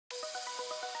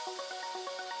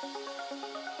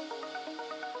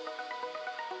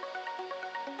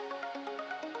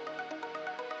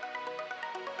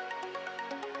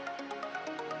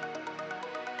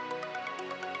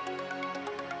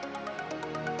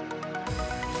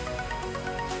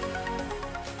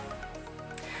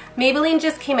Maybelline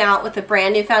just came out with a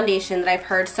brand new foundation that I've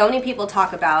heard so many people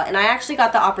talk about, and I actually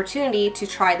got the opportunity to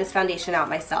try this foundation out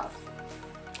myself.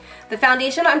 The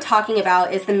foundation I'm talking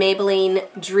about is the Maybelline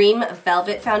Dream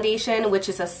Velvet Foundation, which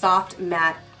is a soft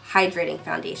matte hydrating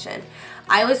foundation.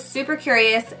 I was super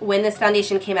curious when this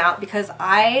foundation came out because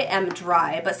I am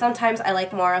dry, but sometimes I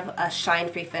like more of a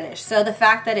shine-free finish. So the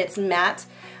fact that it's matte,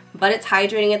 but it's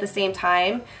hydrating at the same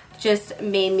time, just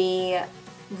made me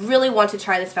really want to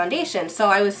try this foundation. So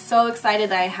I was so excited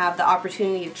that I have the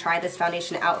opportunity to try this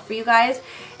foundation out for you guys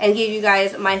and give you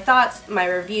guys my thoughts, my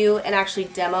review, and actually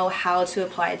demo how to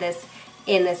apply this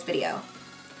in this video.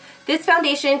 This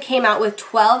foundation came out with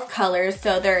 12 colors,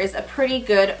 so there is a pretty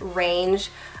good range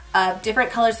of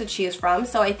different colors to choose from,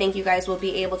 so I think you guys will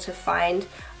be able to find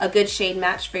a good shade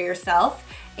match for yourself.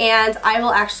 And I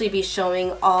will actually be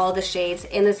showing all the shades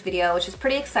in this video, which is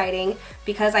pretty exciting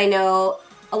because I know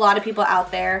a lot of people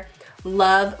out there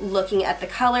love looking at the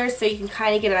colors, so you can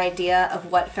kind of get an idea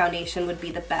of what foundation would be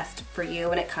the best for you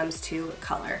when it comes to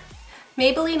color.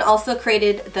 Maybelline also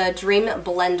created the Dream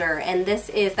Blender, and this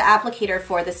is the applicator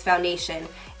for this foundation.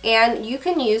 And you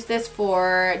can use this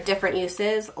for different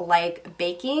uses like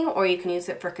baking, or you can use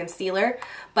it for concealer,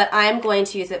 but I'm going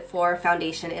to use it for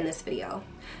foundation in this video.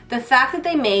 The fact that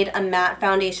they made a matte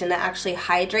foundation that actually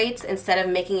hydrates instead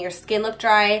of making your skin look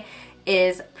dry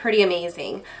is pretty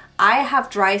amazing. I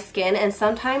have dry skin and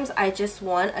sometimes I just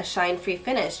want a shine-free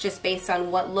finish just based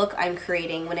on what look I'm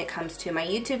creating when it comes to my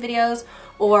YouTube videos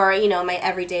or, you know, my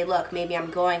everyday look. Maybe I'm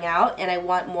going out and I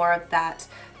want more of that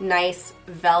nice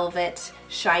velvet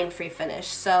shine-free finish.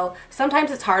 So sometimes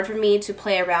it's hard for me to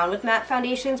play around with matte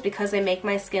foundations because they make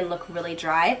my skin look really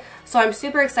dry. So I'm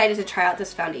super excited to try out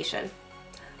this foundation.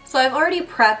 So I've already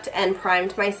prepped and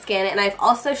primed my skin, and I've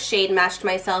also shade matched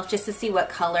myself just to see what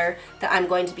color that I'm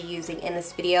going to be using in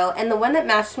this video. And the one that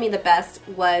matched me the best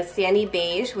was Sandy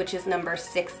Beige, which is number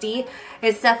 60.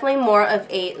 It's definitely more of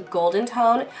a golden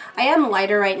tone. I am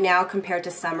lighter right now compared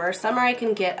to summer. Summer I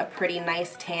can get a pretty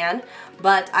nice tan,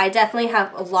 but I definitely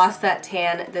have lost that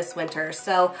tan this winter.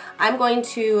 So I'm going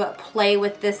to play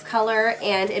with this color,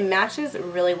 and it matches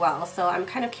really well. So I'm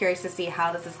kind of curious to see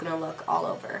how this is going to look all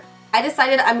over. I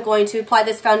decided I'm going to apply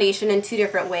this foundation in two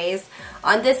different ways.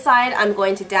 On this side, I'm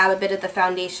going to dab a bit of the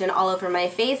foundation all over my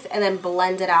face and then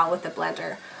blend it out with the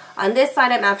blender. On this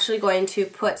side, I'm actually going to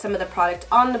put some of the product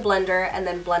on the blender and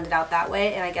then blend it out that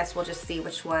way, and I guess we'll just see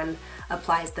which one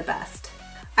applies the best.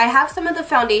 I have some of the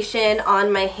foundation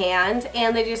on my hand,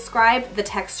 and they describe the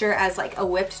texture as like a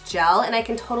whipped gel, and I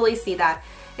can totally see that.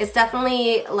 It's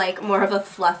definitely like more of a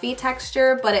fluffy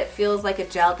texture, but it feels like a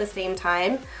gel at the same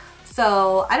time.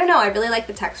 So I don't know, I really like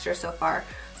the texture so far.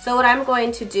 So what I'm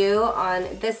going to do on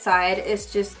this side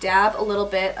is just dab a little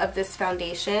bit of this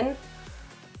foundation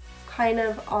kind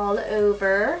of all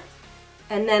over,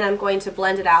 and then I'm going to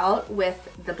blend it out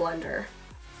with the blender.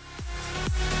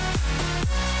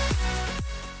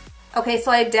 Okay,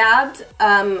 so I dabbed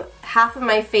half of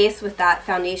my face with that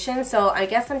foundation, so I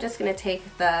guess I'm just going to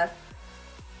take the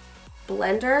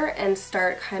blender and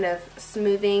start kind of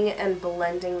smoothing and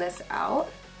blending this out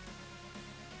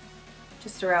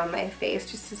just around my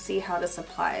face, just to see how this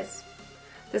applies.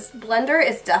 This blender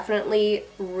is definitely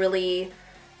really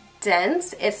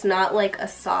dense. It's not like a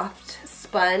soft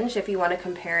sponge if you want to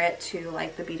compare it to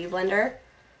like the Beauty Blender,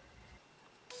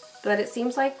 but it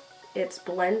seems like it's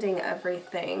blending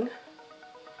everything.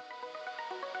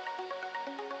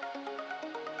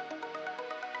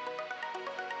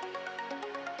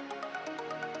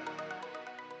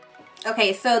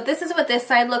 Okay, so this is what this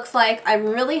side looks like. I'm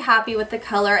really happy with the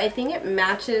color. I think it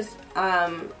matches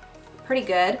pretty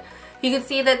good. You can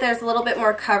see that there's a little bit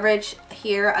more coverage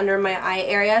here under my eye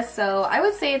area, so I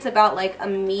would say it's about like a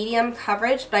medium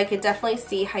coverage, but I could definitely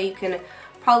see how you can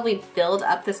probably build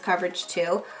up this coverage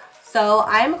too. So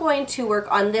I'm going to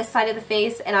work on this side of the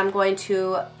face, and I'm going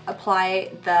to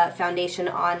apply the foundation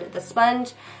on the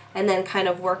sponge and then kind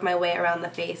of work my way around the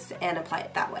face and apply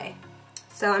it that way.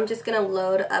 So I'm just going to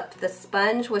load up the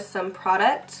sponge with some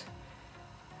product,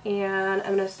 and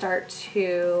I'm going to start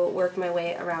to work my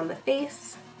way around the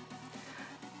face.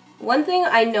 One thing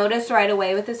I noticed right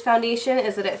away with this foundation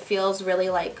is that it feels really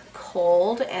like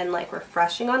cold and like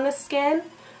refreshing on the skin.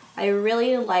 I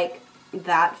really like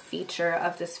that feature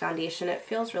of this foundation. It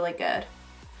feels really good.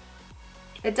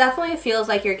 It definitely feels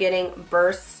like you're getting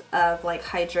bursts of like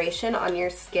hydration on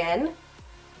your skin.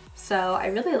 So I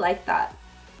really like that.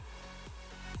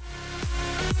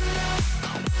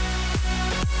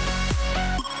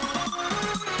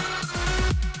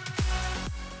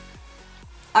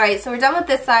 Alright, so we're done with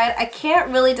this side. I can't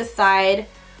really decide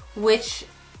which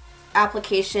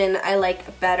application I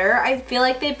like better. I feel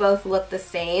like they both look the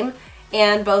same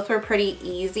and both were pretty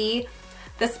easy.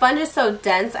 The sponge is so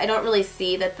dense, I don't really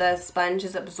see that the sponge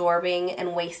is absorbing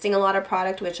and wasting a lot of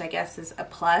product, which I guess is a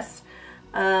plus.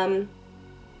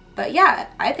 But yeah,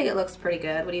 I think it looks pretty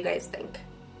good. What do you guys think?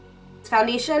 This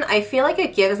foundation, I feel like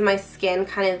it gives my skin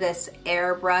kind of this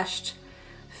airbrushed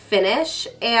finish,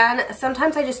 and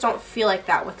sometimes I just don't feel like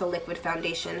that with the liquid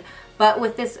foundation. But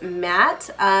with this matte,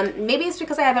 maybe it's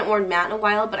because I haven't worn matte in a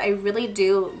while, but I really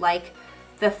do like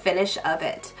the finish of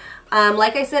it.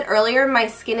 Like I said earlier, my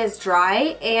skin is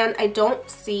dry and I don't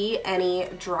see any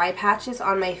dry patches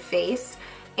on my face,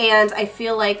 and I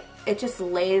feel like it just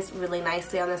lays really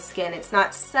nicely on the skin. It's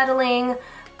not settling,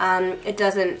 it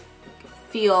doesn't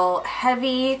feel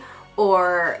heavy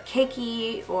or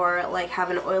cakey or like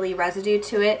have an oily residue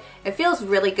to it. It feels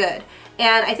really good.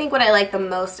 And I think what I like the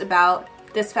most about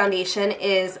this foundation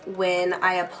is when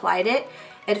I applied it,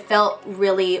 it felt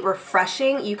really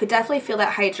refreshing. You could definitely feel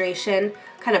that hydration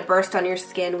kind of burst on your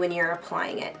skin when you're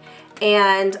applying it.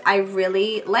 And I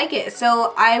really like it.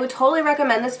 So I would totally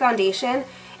recommend this foundation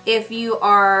if you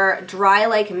are dry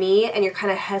like me and you're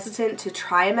kind of hesitant to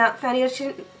try a matte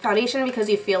foundation because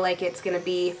you feel like it's going to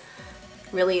be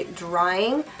really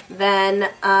drying, then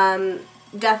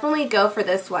definitely go for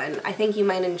this one. I think you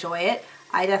might enjoy it.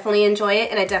 I definitely enjoy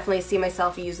it, and I definitely see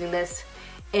myself using this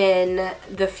in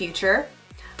the future.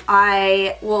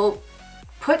 I will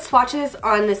put swatches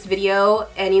on this video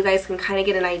and you guys can kind of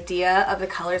get an idea of the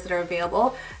colors that are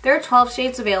available. There are 12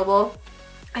 shades available.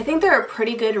 I think they're a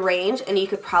pretty good range, and you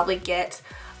could probably get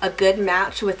a good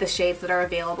match with the shades that are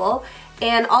available.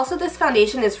 And also, this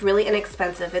foundation is really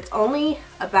inexpensive. It's only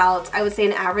about, I would say,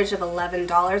 an average of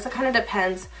 $11. It kind of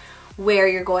depends where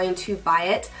you're going to buy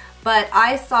it. But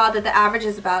I saw that the average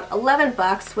is about 11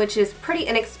 bucks, which is pretty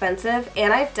inexpensive,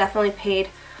 and I've definitely paid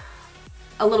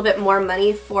a little bit more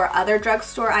money for other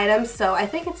drugstore items, so I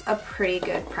think it's a pretty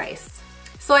good price.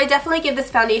 So I definitely give this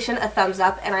foundation a thumbs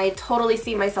up, and I totally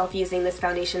see myself using this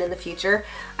foundation in the future.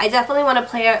 I definitely want to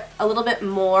play a little bit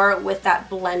more with that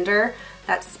blender,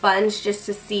 that sponge, just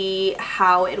to see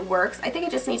how it works. I think I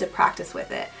just need to practice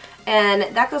with it.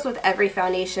 And that goes with every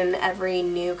foundation, every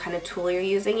new kind of tool you're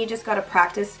using. You just got to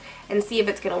practice and see if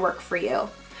it's going to work for you.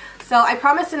 So I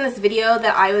promised in this video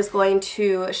that I was going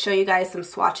to show you guys some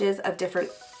swatches of different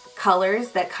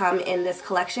colors that come in this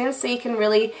collection, so you can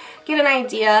really get an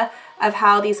idea of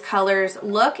how these colors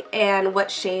look and what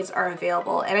shades are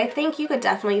available. And I think you could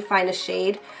definitely find a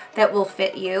shade that will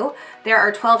fit you. There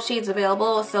are 12 shades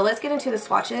available, so let's get into the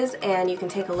swatches and you can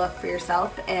take a look for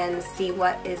yourself and see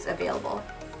what is available.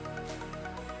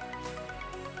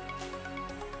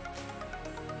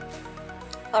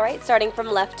 Alright, starting from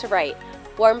left to right.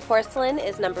 Warm Porcelain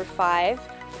is number 5,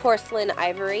 Porcelain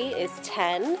Ivory is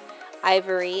 10,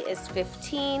 Ivory is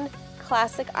 15,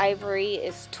 Classic Ivory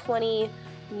is 20,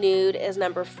 Nude is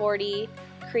number 40,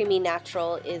 Creamy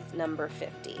Natural is number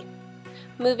 50.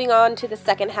 Moving on to the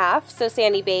second half, so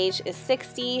Sandy Beige is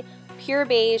 60, Pure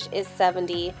Beige is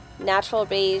 70, Natural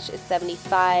Beige is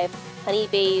 75, Honey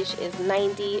Beige is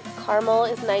 90, Caramel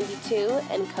is 92,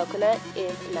 and Coconut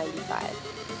is 95.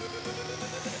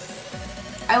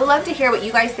 I would love to hear what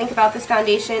you guys think about this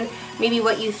foundation, maybe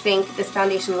what you think this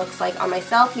foundation looks like on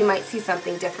myself. You might see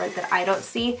something different that I don't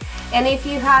see. And if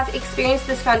you have experienced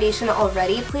this foundation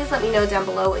already, please let me know down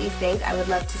below what you think. I would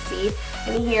love to see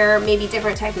and hear maybe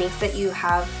different techniques that you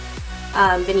have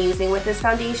been using with this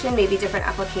foundation, maybe different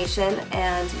application,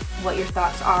 and what your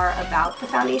thoughts are about the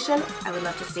foundation. I would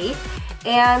love to see.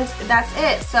 And that's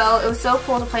it. So it was so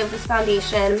cool to play with this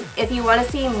foundation. If you want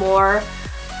to see more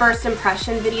first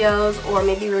impression videos or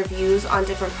maybe reviews on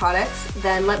different products,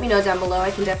 then let me know down below.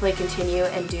 I can definitely continue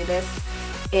and do this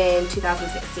in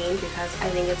 2016 because I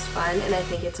think it's fun and I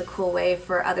think it's a cool way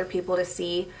for other people to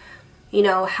see, you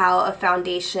know, how a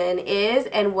foundation is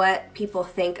and what people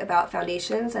think about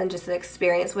foundations and just the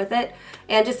experience with it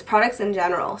and just products in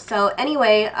general. So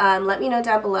anyway, let me know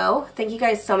down below. Thank you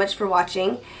guys so much for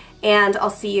watching, and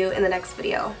I'll see you in the next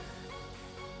video.